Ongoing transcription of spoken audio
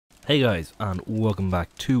Hey guys, and welcome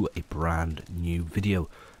back to a brand new video.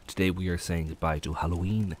 Today we are saying goodbye to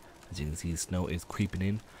Halloween. As you can see, snow is creeping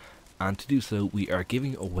in, and to do so we are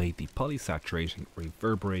giving away the PolySaturating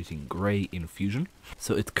Reverberating Grey Infusion.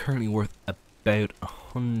 So it's currently worth about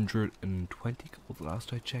 120 gold.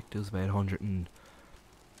 Last I checked it was about 100 and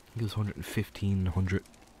I think it was 115, 100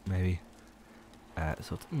 maybe.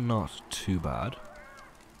 So it's not too bad.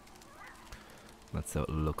 That's how it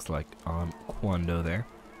looks like on Quando there.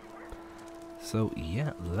 So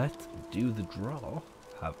yeah, let's do the draw.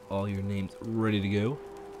 Have all your names ready to go.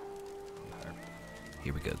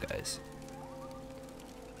 Here we go, guys.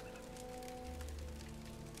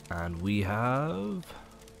 And we have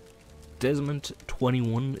Desmond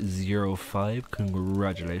 2105.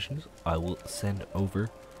 Congratulations. I will send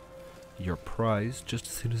over your prize just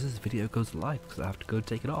as soon as this video goes live, because I have to go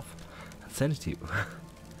take it off and send it to you.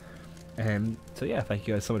 So yeah, thank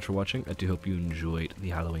you guys so much for watching. I do hope you enjoyed the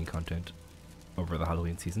Halloween content over the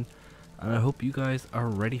Halloween season, and I hope you guys are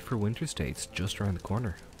ready for Wintersday. It's just around the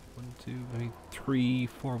corner. 1, 2, maybe 3,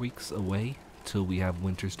 4 weeks away till we have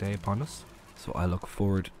Wintersday upon us. So I look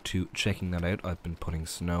forward to checking that out. I've been putting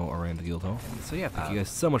snow around the guild hall. So yeah, thank you guys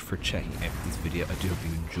so much for checking out this video. I do hope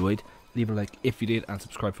you enjoyed. Leave a like if you did, and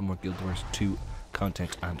subscribe for more Guild Wars 2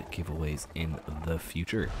 content and giveaways in the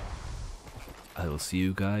future. I will see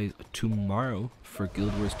you guys tomorrow for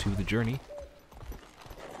Guild Wars 2 The Journey.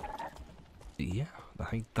 Yeah, I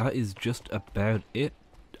think that is just about it.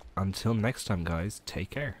 Until next time, guys,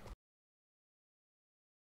 take care.